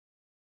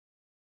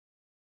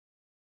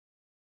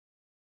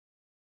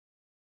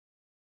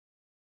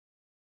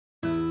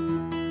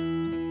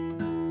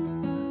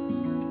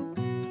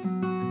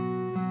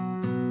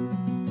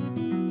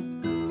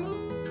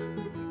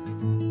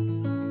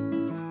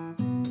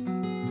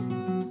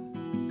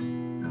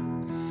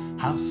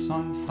House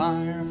on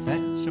fire,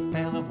 fetch a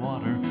pail of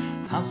water.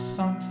 House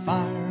on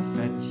fire,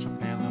 fetch a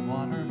pail of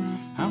water.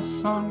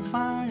 House on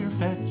fire,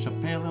 fetch a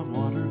pail of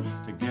water.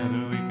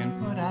 Together we can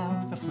put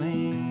out the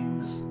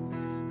flames.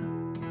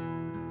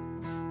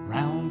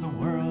 Round the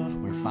world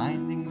we're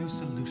finding new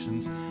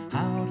solutions.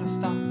 How to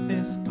stop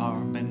this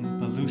carbon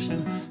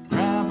pollution.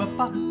 Grab a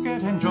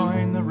bucket and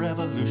join the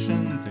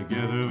revolution.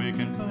 Together we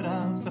can put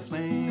out the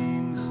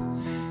flames.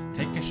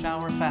 Take a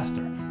shower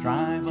faster,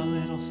 drive a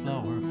little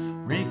slower.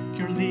 Rake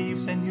your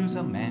leaves and use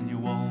a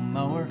manual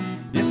mower.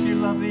 If you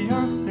love the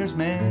earth, there's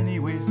many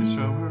ways to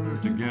show her.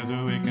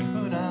 Together we can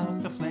put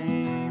out the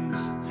flames.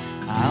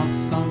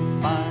 House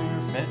on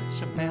fire,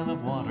 fetch a pail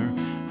of water.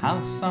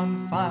 House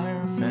on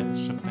fire,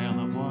 fetch a pail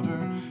of water.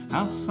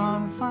 House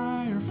on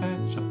fire,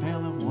 fetch a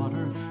pail of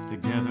water.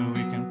 Together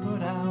we can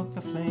put out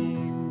the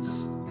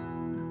flames.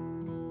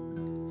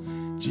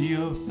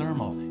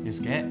 Geothermal is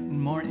getting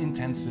more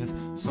intensive.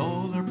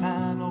 Solar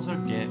panels are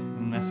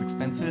getting less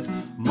expensive.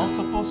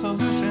 Multiple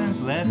solutions,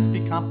 let's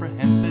be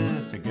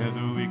comprehensive.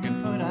 Together we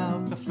can put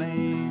out the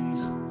flames.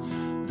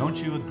 Don't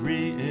you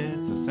agree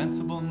it's a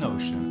sensible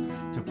notion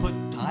to put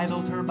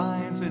tidal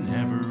turbines in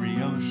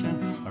every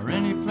ocean or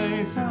any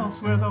place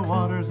else where the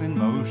water's in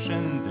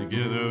motion?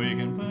 Together we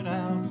can put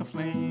out the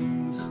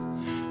flames.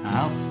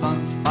 House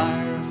on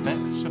fire,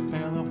 fetch a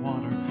pail of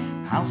water.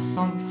 House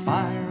on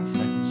fire,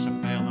 fetch a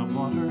pail of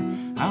water.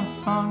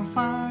 House on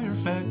fire,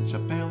 fetch a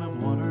pail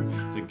of water.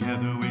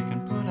 Together we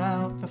can put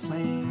out the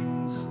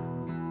flames.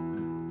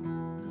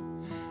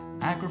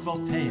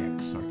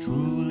 Agrivoltaics are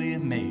truly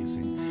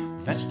amazing.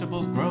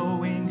 Vegetables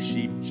growing,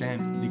 sheep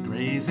gently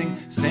grazing,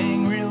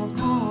 staying real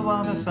cool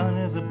while the sun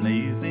is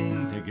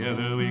a-blazing.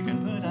 Together we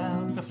can put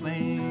out the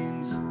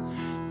flames.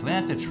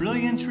 Plant 1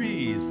 trillion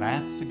trees,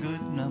 that's a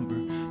good number,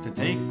 to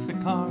take the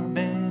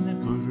carbon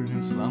and put it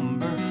in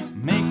slumber.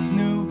 Make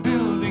new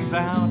buildings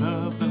out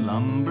of the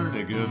lumber.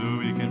 Together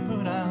we can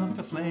put out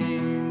the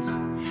flames.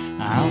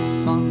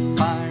 House on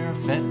fire,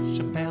 fetch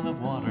a pail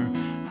of water.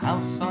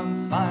 House on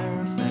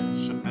fire,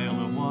 fetch a pail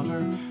of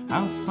water.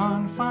 House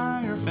on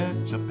fire,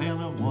 fetch a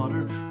pail of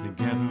water.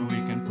 Together we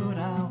can put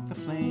out the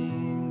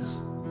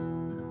flames.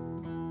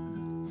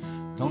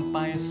 Don't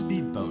buy a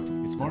speedboat,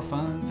 it's more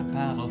fun to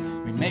paddle.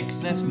 We make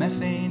less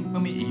methane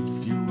when we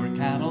eat fewer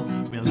cattle.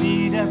 We'll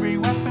need every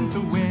weapon to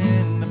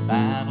win the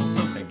battle,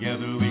 so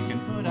together we can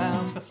put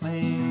out the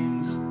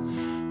flames.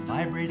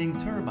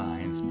 Vibrating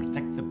turbines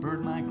protect the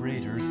bird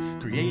migrators,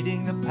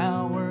 creating the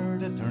power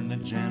to turn the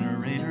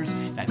generators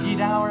that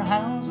heat our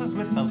houses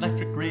with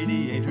electric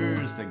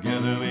radiators.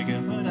 Together we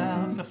can put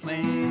out the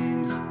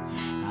flames.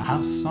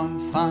 House on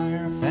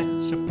fire,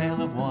 fetch a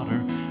pail of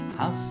water.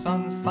 House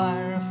on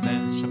fire,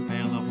 fetch a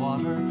pail of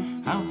water.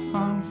 House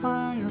on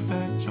fire,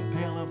 fetch a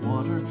pail of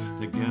water.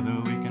 Together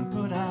we can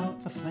put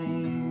out the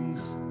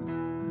flames.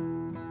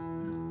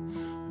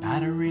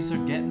 Batteries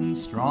are getting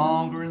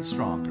stronger and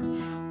stronger,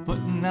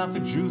 putting out the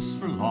juice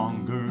for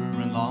longer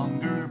and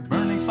longer.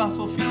 Burning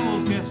fossil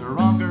fuels gets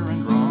wronger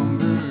and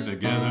wronger.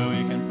 Together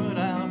we can put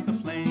out the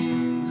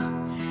flames.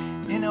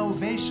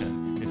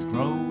 Innovation is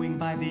growing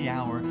by the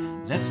hour.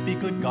 Let's be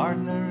good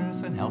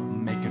gardeners and help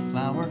make it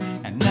flower,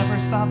 and never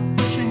stop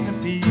pushing the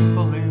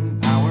people in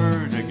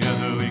power.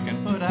 Together we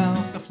can put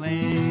out the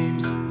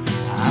flames.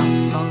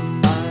 House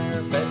on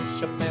fire,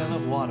 fetch a pail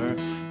of water.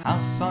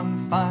 House on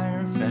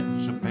fire,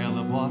 fetch a pail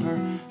of water.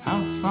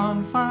 House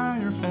on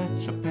fire,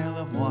 fetch a pail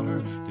of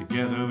water.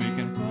 Together we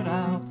can put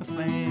out the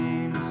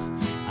flames.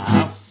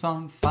 House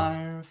on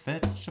fire,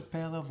 fetch a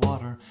pail of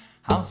water.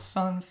 House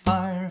on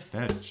fire,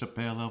 fetch a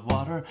pail of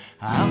water.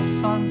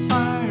 House on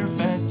fire,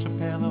 fetch a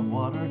pail of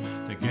water.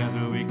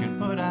 Together we can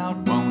put out,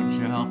 won't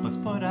you help us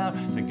put out?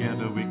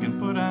 Together we can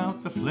put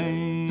out the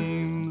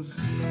flames.